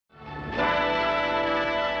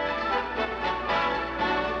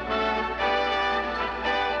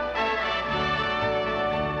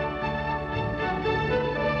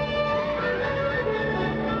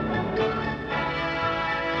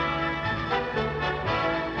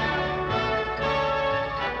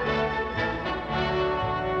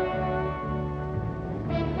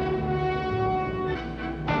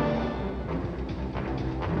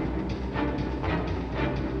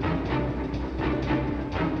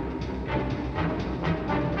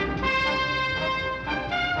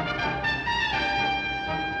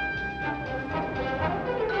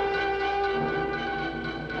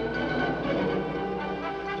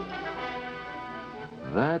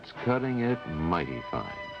cutting it mighty fine.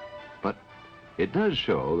 But it does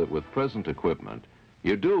show that with present equipment,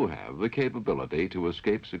 you do have the capability to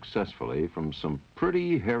escape successfully from some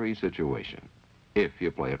pretty hairy situation, if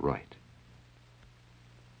you play it right.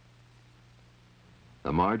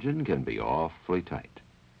 The margin can be awfully tight.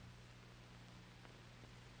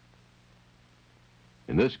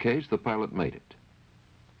 In this case, the pilot made it.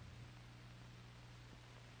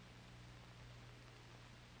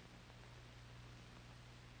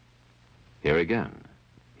 Here again,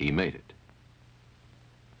 he made it.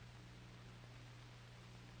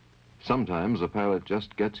 Sometimes the pilot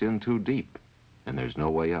just gets in too deep, and there's no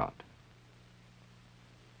way out.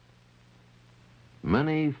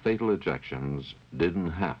 Many fatal ejections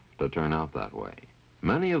didn't have to turn out that way.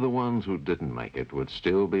 Many of the ones who didn't make it would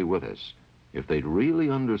still be with us if they'd really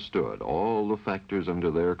understood all the factors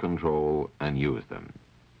under their control and used them.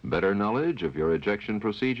 Better knowledge of your ejection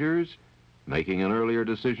procedures, making an earlier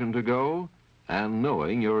decision to go, and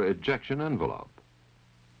knowing your ejection envelope.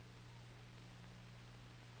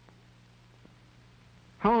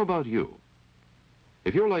 How about you?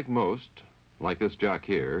 If you're like most, like this jock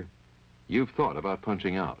here, you've thought about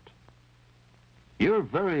punching out. You're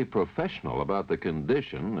very professional about the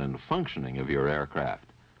condition and functioning of your aircraft,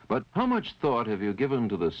 but how much thought have you given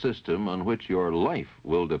to the system on which your life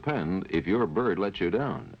will depend if your bird lets you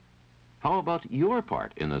down? How about your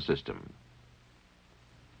part in the system?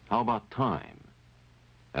 How about time?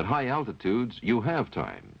 At high altitudes, you have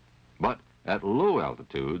time, but at low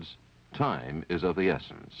altitudes, time is of the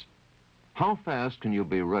essence. How fast can you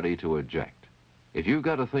be ready to eject? If you've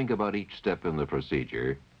got to think about each step in the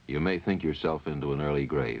procedure, you may think yourself into an early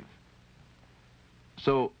grave.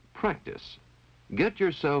 So practice. Get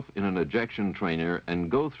yourself in an ejection trainer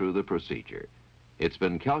and go through the procedure. It's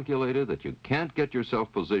been calculated that you can't get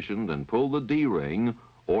yourself positioned and pull the D-ring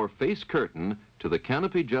or face curtain to the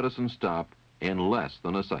canopy jettison stop in less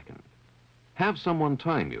than a second. Have someone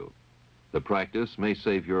time you. The practice may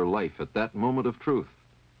save your life at that moment of truth.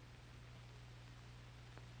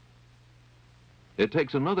 It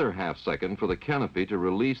takes another half second for the canopy to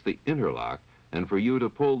release the interlock and for you to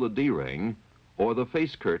pull the D-ring or the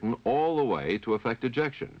face curtain all the way to effect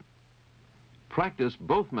ejection. Practice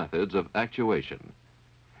both methods of actuation.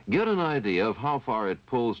 Get an idea of how far it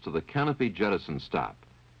pulls to the canopy jettison stop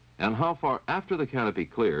and how far after the canopy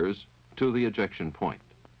clears to the ejection point.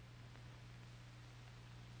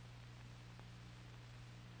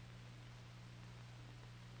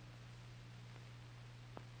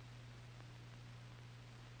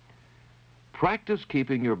 Practice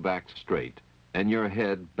keeping your back straight and your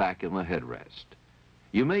head back in the headrest.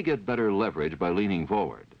 You may get better leverage by leaning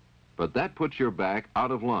forward, but that puts your back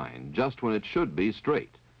out of line just when it should be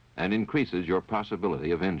straight and increases your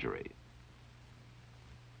possibility of injury.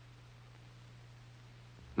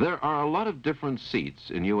 There are a lot of different seats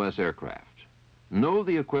in U.S. aircraft. Know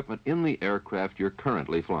the equipment in the aircraft you're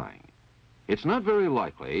currently flying. It's not very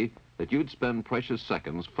likely that you'd spend precious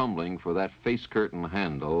seconds fumbling for that face curtain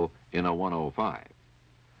handle in a 105.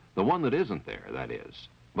 The one that isn't there, that is.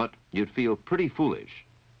 But you'd feel pretty foolish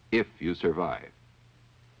if you survive.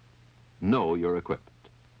 Know your equipment.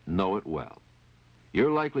 Know it well.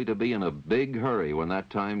 You're likely to be in a big hurry when that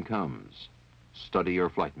time comes. Study your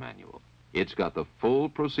flight manual. It's got the full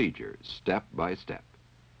procedure, step by step.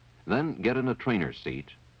 Then get in a trainer's seat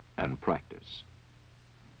and practice.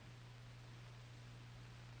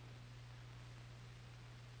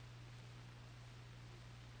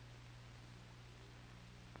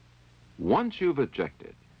 Once you've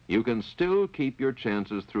ejected, you can still keep your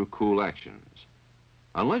chances through cool actions.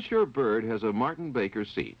 Unless your bird has a Martin Baker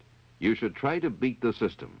seat, you should try to beat the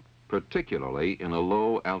system, particularly in a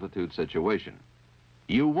low-altitude situation.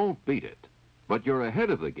 You won't beat it, but you're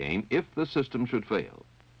ahead of the game if the system should fail.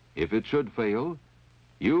 If it should fail,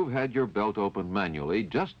 you've had your belt opened manually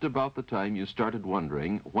just about the time you started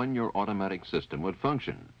wondering when your automatic system would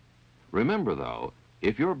function. Remember, though,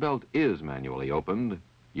 if your belt is manually opened,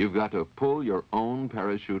 you've got to pull your own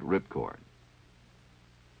parachute ripcord.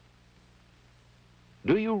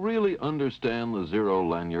 Do you really understand the zero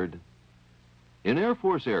lanyard? In Air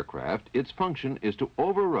Force aircraft, its function is to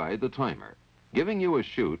override the timer, giving you a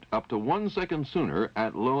chute up to 1 second sooner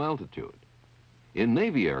at low altitude. In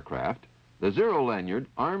Navy aircraft, the zero lanyard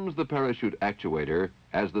arms the parachute actuator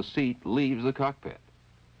as the seat leaves the cockpit.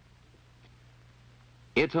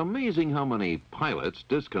 It's amazing how many pilots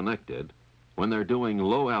disconnected when they're doing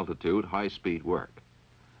low-altitude, high-speed work.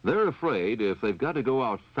 They're afraid if they've got to go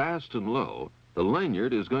out fast and low, the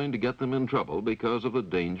lanyard is going to get them in trouble because of the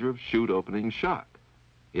danger of chute opening shock.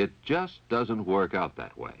 It just doesn't work out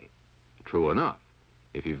that way. True enough,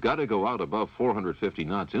 If you've got to go out above 450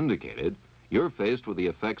 knots indicated, you're faced with the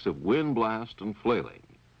effects of wind blast and flailing,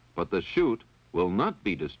 but the chute will not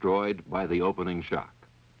be destroyed by the opening shock.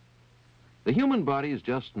 The human body is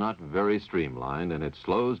just not very streamlined, and it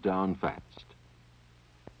slows down fast.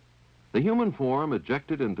 The human form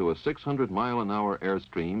ejected into a 600-mile-an-hour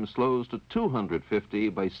airstream slows to 250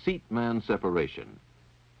 by seat-man separation.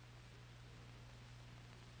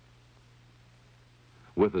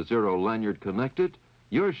 With a zero lanyard connected,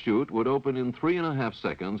 your chute would open in 3.5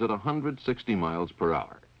 seconds at 160 miles per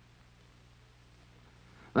hour.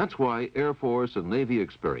 That's why Air Force and Navy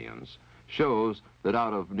experience shows that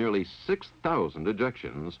out of nearly 6,000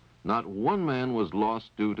 ejections, not one man was lost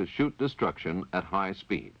due to chute destruction at high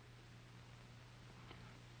speed.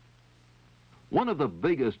 One of the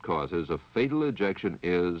biggest causes of fatal ejection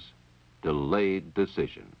is delayed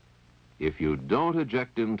decision. If you don't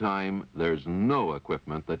eject in time, there's no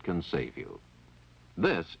equipment that can save you.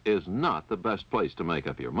 This is not the best place to make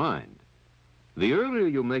up your mind. The earlier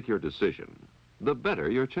you make your decision, the better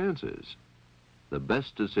your chances. The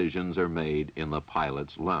best decisions are made in the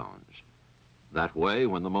pilot's lounge. That way,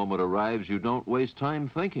 when the moment arrives, you don't waste time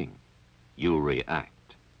thinking. You react.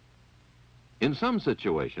 In some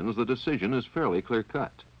situations, the decision is fairly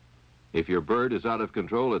clear-cut. If your bird is out of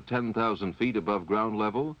control at 10,000 feet above ground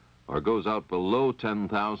level or goes out below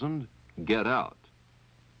 10,000, get out.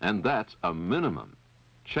 And that's a minimum.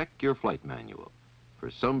 Check your flight manual.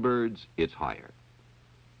 For some birds, it's higher.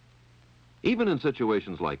 Even in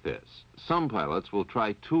situations like this, some pilots will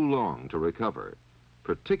try too long to recover,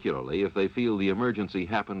 particularly if they feel the emergency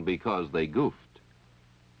happened because they goofed.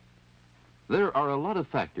 There are a lot of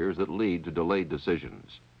factors that lead to delayed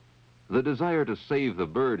decisions. The desire to save the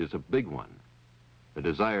bird is a big one. The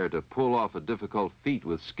desire to pull off a difficult feat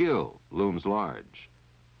with skill looms large.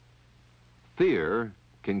 Fear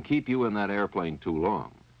can keep you in that airplane too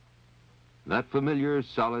long. That familiar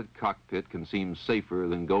solid cockpit can seem safer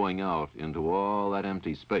than going out into all that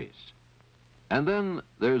empty space. And then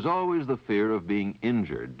there's always the fear of being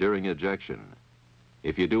injured during ejection.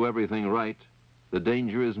 If you do everything right, the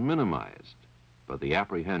danger is minimized, but the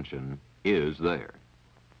apprehension is there.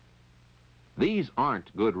 These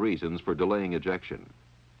aren't good reasons for delaying ejection,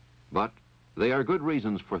 but they are good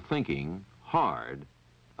reasons for thinking hard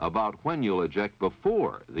about when you'll eject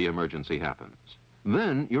before the emergency happens.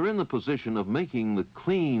 Then you're in the position of making the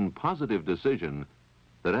clean, positive decision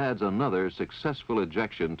that adds another successful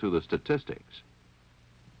ejection to the statistics.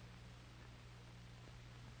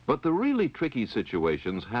 But the really tricky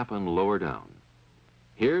situations happen lower down.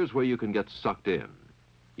 Here's where you can get sucked in.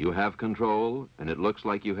 You have control, and it looks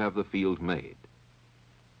like you have the field made.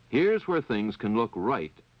 Here's where things can look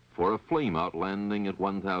right for a flame-out landing at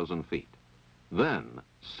 1,000 feet. Then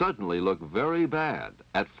suddenly look very bad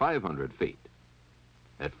at 500 feet.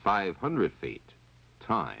 At 500 feet,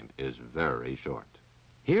 time is very short.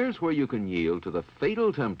 Here's where you can yield to the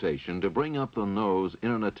fatal temptation to bring up the nose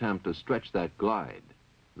in an attempt to stretch that glide.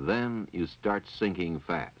 Then you start sinking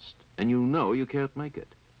fast, and you know you can't make it.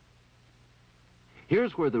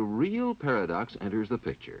 Here's where the real paradox enters the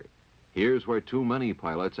picture. Here's where too many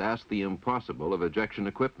pilots ask the impossible of ejection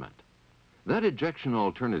equipment. That ejection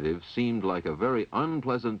alternative seemed like a very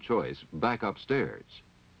unpleasant choice back upstairs.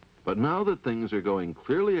 But now that things are going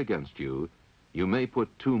clearly against you, you may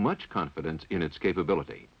put too much confidence in its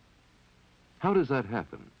capability. How does that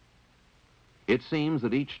happen? It seems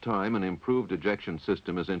that each time an improved ejection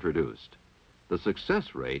system is introduced, the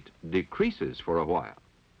success rate decreases for a while.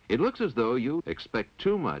 It looks as though you expect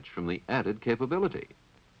too much from the added capability.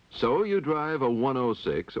 So you drive a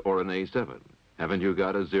 106 or an A7. Haven't you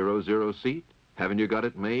got a 00 seat? Haven't you got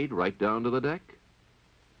it made right down to the deck?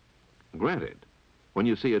 Granted, when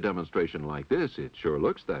you see a demonstration like this, it sure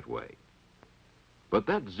looks that way. But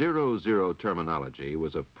that 00 terminology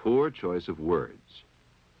was a poor choice of words.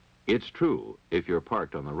 It's true if you're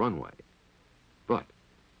parked on the runway. But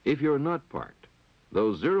if you're not parked,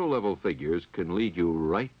 those zero-level figures can lead you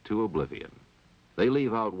right to oblivion. They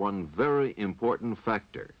leave out one very important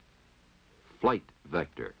factor: flight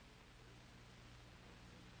vector.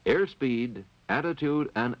 Airspeed, attitude,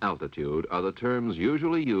 and altitude are the terms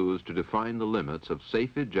usually used to define the limits of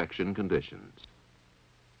safe ejection conditions.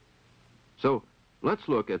 So let's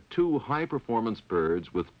look at two high-performance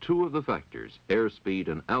birds with two of the factors, airspeed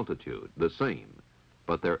and altitude, the same,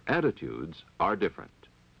 but their attitudes are different.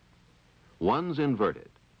 One's inverted,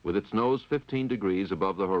 with its nose 15 degrees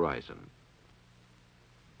above the horizon.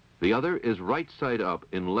 The other is right side up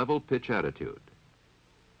in level pitch attitude.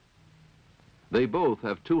 They both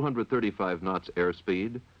have 235 knots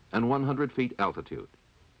airspeed and 100 feet altitude.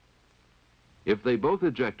 If they both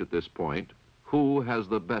eject at this point, who has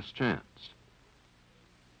the best chance.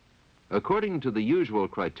 According to the usual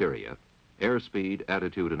criteria, airspeed,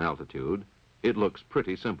 attitude, and altitude, it looks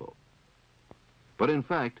pretty simple. But in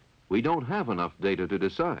fact, we don't have enough data to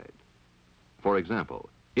decide. For example,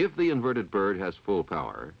 if the inverted bird has full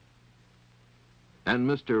power and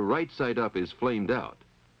Mr. Right Side Up is flamed out,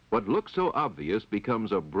 what looks so obvious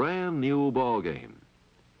becomes a brand new ball game.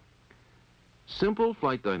 Simple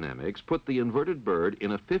flight dynamics put the inverted bird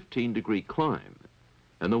in a 15-degree climb,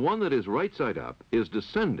 and the one that is right side up is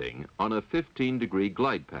descending on a 15-degree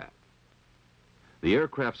glide path. The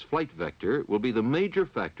aircraft's flight vector will be the major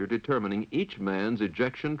factor determining each man's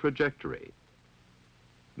ejection trajectory.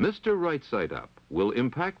 Mr. Right Side Up will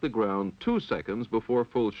impact the ground 2 seconds before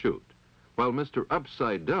full shoot, while Mr.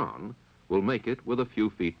 Upside Down will make it with a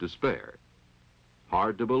few feet to spare.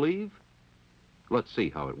 Hard to believe? Let's see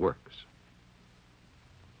how it works.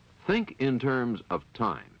 Think in terms of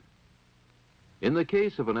time. In the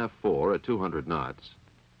case of an F-4 at 200 knots,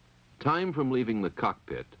 time from leaving the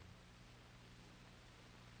cockpit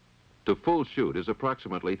to full shoot is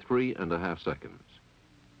approximately 3.5 seconds.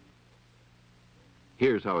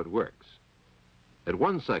 Here's how it works. At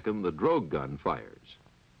 1 second, the drogue gun fires.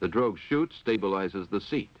 The drogue chute stabilizes the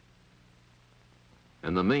seat,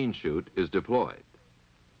 and the main chute is deployed.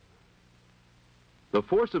 The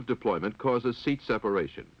force of deployment causes seat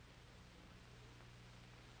separation.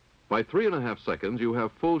 By 3.5 seconds, you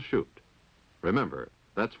have full shoot. Remember,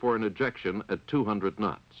 that's for an ejection at 200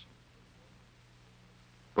 knots.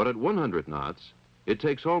 But at 100 knots, it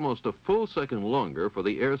takes almost a full second longer for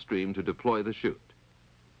the airstream to deploy the chute.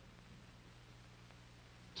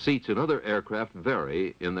 Seats in other aircraft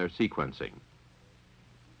vary in their sequencing.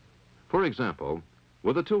 For example,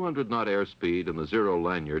 with a 200-knot airspeed and the zero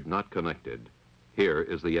lanyard not connected, here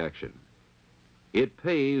is the action. It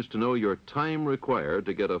pays to know your time required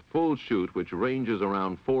to get a full shoot, which ranges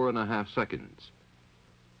around 4.5 seconds.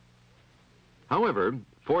 However,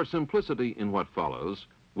 for simplicity in what follows,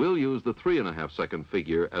 we'll use the 3.5 second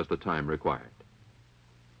figure as the time required.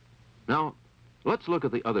 Now, let's look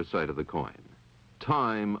at the other side of the coin.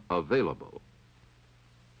 Time available.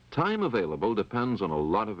 Time available depends on a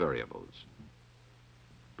lot of variables,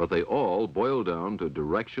 but they all boil down to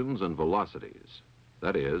directions and velocities,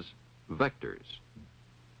 that is, vectors.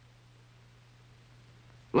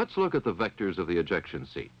 Let's look at the vectors of the ejection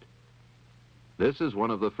seat. This is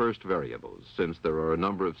one of the first variables, since there are a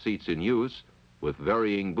number of seats in use with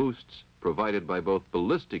varying boosts provided by both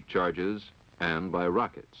ballistic charges and by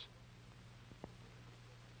rockets.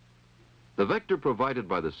 The vector provided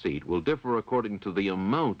by the seat will differ according to the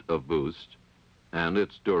amount of boost and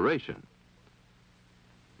its duration.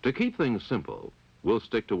 To keep things simple, we'll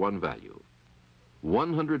stick to one value,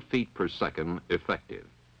 100 feet per second effective.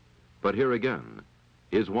 But here again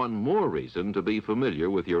is one more reason to be familiar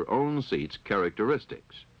with your own seat's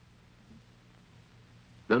characteristics.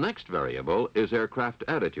 The next variable is aircraft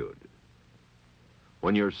attitude.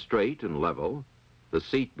 When you're straight and level, the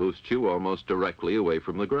seat boosts you almost directly away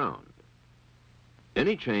from the ground.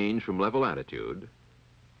 Any change from level attitude,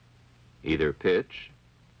 either pitch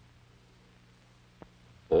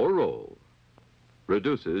or roll,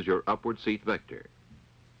 reduces your upward seat vector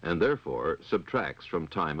and therefore subtracts from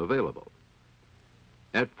time available.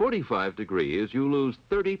 At 45 degrees, you lose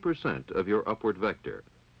 30% of your upward vector.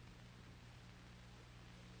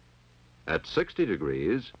 At 60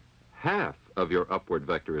 degrees, half of your upward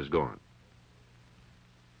vector is gone.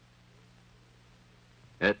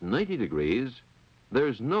 At 90 degrees,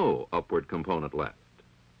 there's no upward component left.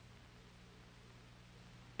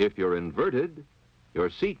 If you're inverted, your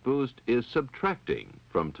seat boost is subtracting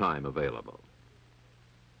from time available.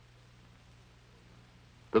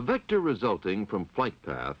 The vector resulting from flight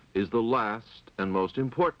path is the last and most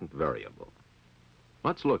important variable.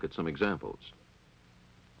 Let's look at some examples.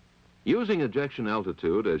 Using ejection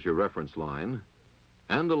altitude as your reference line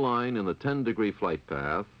and a line in the 10-degree flight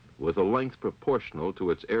path with a length proportional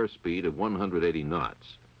to its airspeed of 180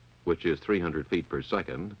 knots, which is 300 feet per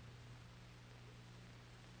second,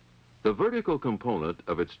 the vertical component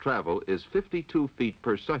of its travel is 52 feet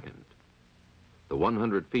per second. The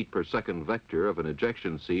 100 feet per second vector of an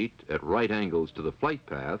ejection seat at right angles to the flight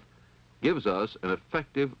path gives us an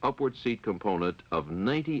effective upward seat component of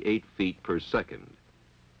 98 feet per second.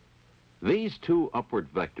 These two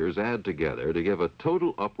upward vectors add together to give a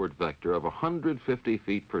total upward vector of 150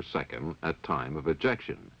 feet per second at time of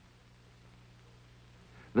ejection.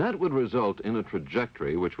 That would result in a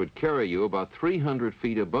trajectory which would carry you about 300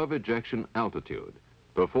 feet above ejection altitude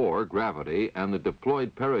before gravity and the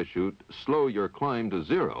deployed parachute slow your climb to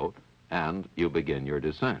zero and you begin your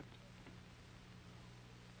descent.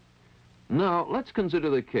 Now, let's consider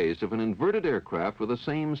the case of an inverted aircraft with the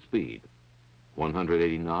same speed,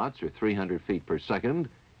 180 knots or 300 feet per second,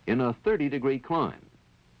 in a 30-degree climb.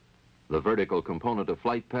 The vertical component of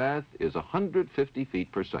flight path is 150 feet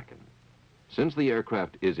per second. Since the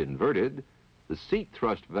aircraft is inverted, the seat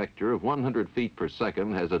thrust vector of 100 feet per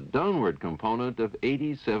second has a downward component of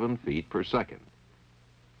 87 feet per second.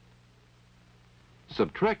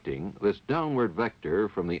 Subtracting this downward vector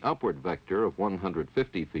from the upward vector of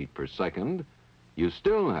 150 feet per second, you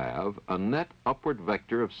still have a net upward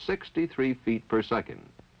vector of 63 feet per second.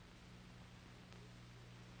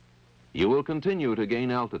 You will continue to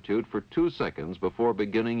gain altitude for 2 seconds before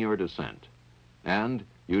beginning your descent, and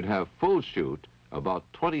you'd have full chute about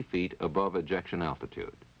 20 feet above ejection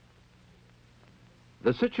altitude.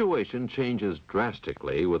 The situation changes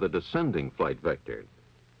drastically with a descending flight vector.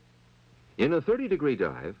 In a 30-degree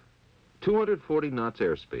dive, 240 knots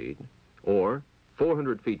airspeed, or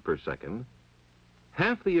 400 feet per second,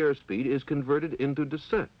 half the airspeed is converted into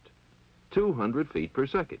descent, 200 feet per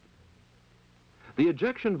second. The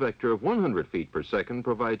ejection vector of 100 feet per second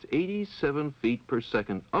provides 87 feet per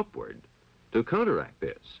second upward to counteract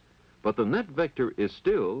this, but the net vector is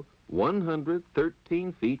still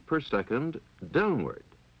 113 feet per second downward.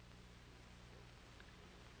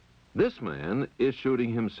 This man is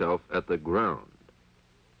shooting himself at the ground.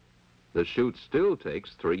 The chute still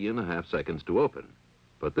takes 3.5 seconds to open,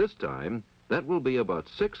 but this time that will be about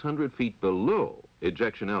 600 feet below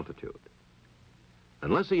ejection altitude.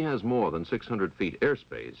 Unless he has more than 600 feet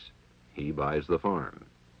airspace, he buys the farm.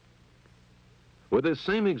 With this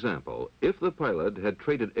same example, if the pilot had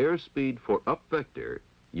traded airspeed for up vector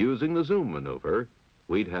using the zoom maneuver,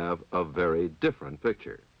 we'd have a very different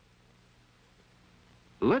picture.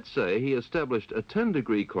 Let's say he established a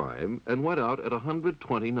 10-degree climb and went out at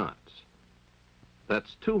 120 knots.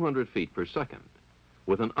 That's 200 feet per second,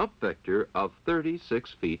 with an up vector of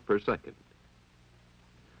 36 feet per second.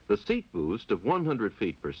 The seat boost of 100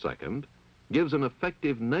 feet per second gives an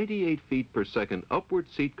effective 98 feet per second upward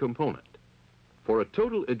seat component, for a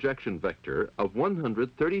total ejection vector of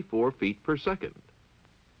 134 feet per second.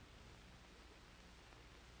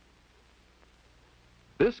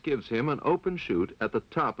 This gives him an open chute at the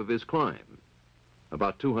top of his climb,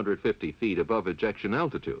 about 250 feet above ejection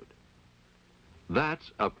altitude.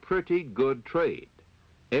 That's a pretty good trade,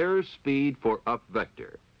 airspeed for up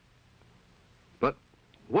vector. But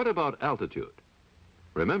what about altitude?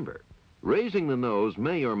 Remember, raising the nose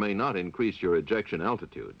may or may not increase your ejection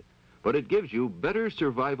altitude, but it gives you better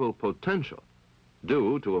survival potential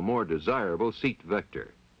due to a more desirable seat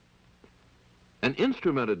vector. An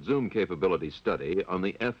instrumented zoom capability study on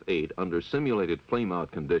the F-8 under simulated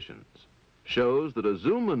flame-out conditions shows that a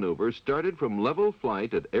zoom maneuver started from level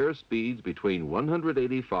flight at airspeeds between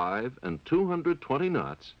 185 and 220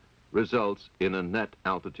 knots results in a net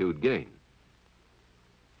altitude gain.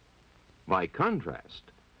 By contrast,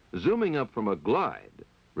 zooming up from a glide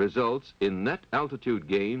results in net altitude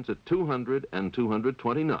gains at 200 and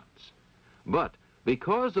 220 knots. But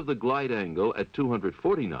because of the glide angle at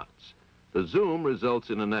 240 knots, the zoom results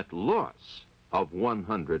in a net loss of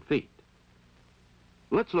 100 feet.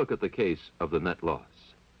 Let's look at the case of the net loss.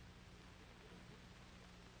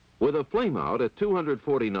 With a flame-out at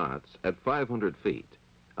 240 knots at 500 feet,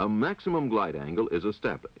 a maximum glide angle is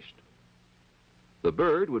established. The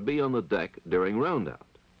bird would be on the deck during roundout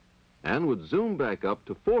and would zoom back up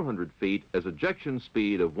to 400 feet as ejection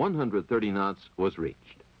speed of 130 knots was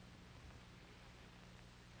reached.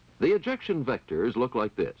 The ejection vectors look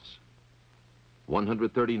like this.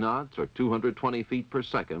 130 knots or 220 feet per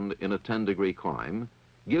second in a 10-degree climb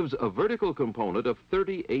gives a vertical component of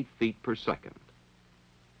 38 feet per second.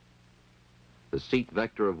 The seat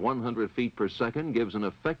vector of 100 feet per second gives an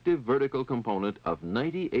effective vertical component of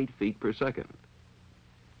 98 feet per second.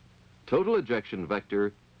 Total ejection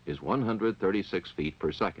vector is 136 feet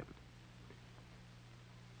per second.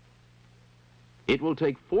 It will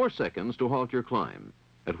take 4 seconds to halt your climb,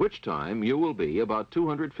 at which time you will be about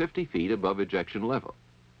 250 feet above ejection level.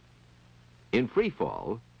 In free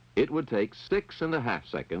fall, it would take 6.5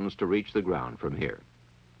 seconds to reach the ground from here.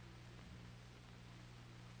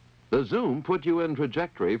 The zoom put you in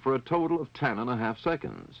trajectory for a total of 10.5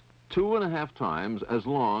 seconds, 2.5 times as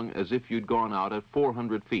long as if you'd gone out at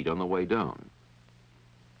 400 feet on the way down.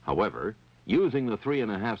 However, using the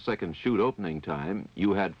 3.5-second chute opening time,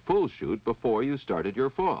 you had full chute before you started your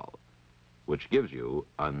fall, which gives you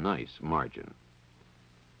a nice margin.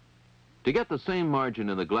 To get the same margin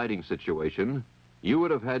in the gliding situation, you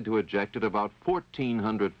would have had to eject at about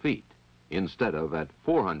 1,400 feet instead of at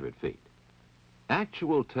 400 feet.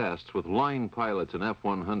 Actual tests with line pilots in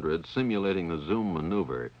F-100 simulating the zoom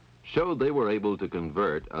maneuver showed they were able to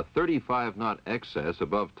convert a 35-knot excess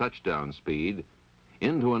above touchdown speed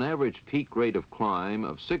into an average peak rate of climb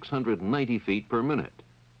of 690 feet per minute.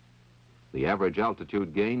 The average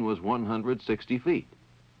altitude gain was 160 feet.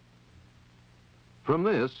 From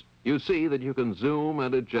this, you see that you can zoom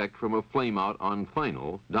and eject from a flameout on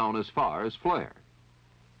final down as far as flare.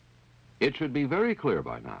 It should be very clear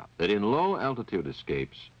by now that in low-altitude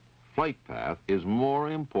escapes, flight path is more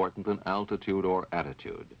important than altitude or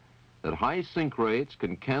attitude, that high sink rates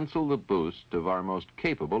can cancel the boost of our most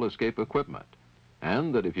capable escape equipment,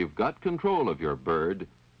 and that if you've got control of your bird,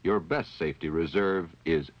 your best safety reserve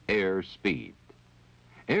is airspeed.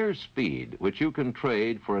 Airspeed, which you can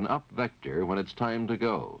trade for an up vector when it's time to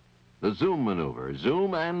go. The zoom maneuver,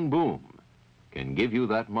 zoom and boom, can give you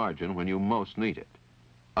that margin when you most need it.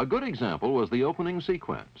 A good example was the opening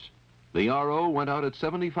sequence. The RO went out at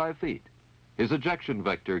 75 feet. His ejection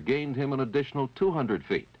vector gained him an additional 200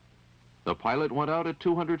 feet. The pilot went out at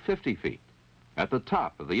 250 feet, at the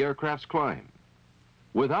top of the aircraft's climb.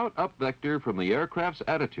 Without up vector from the aircraft's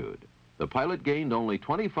attitude, the pilot gained only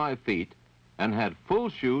 25 feet and had full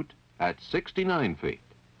shoot at 69 feet.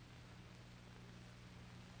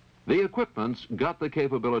 The equipment's got the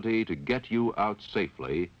capability to get you out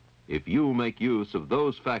safely if you make use of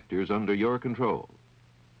those factors under your control.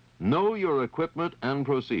 Know your equipment and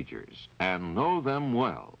procedures, and know them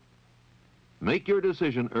well. Make your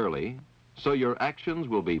decision early so your actions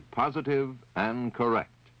will be positive and correct.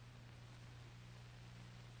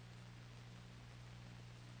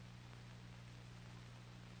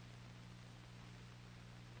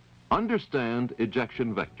 Understand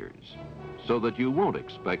ejection vectors so that you won't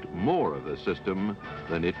expect more of the system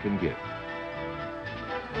than it can give.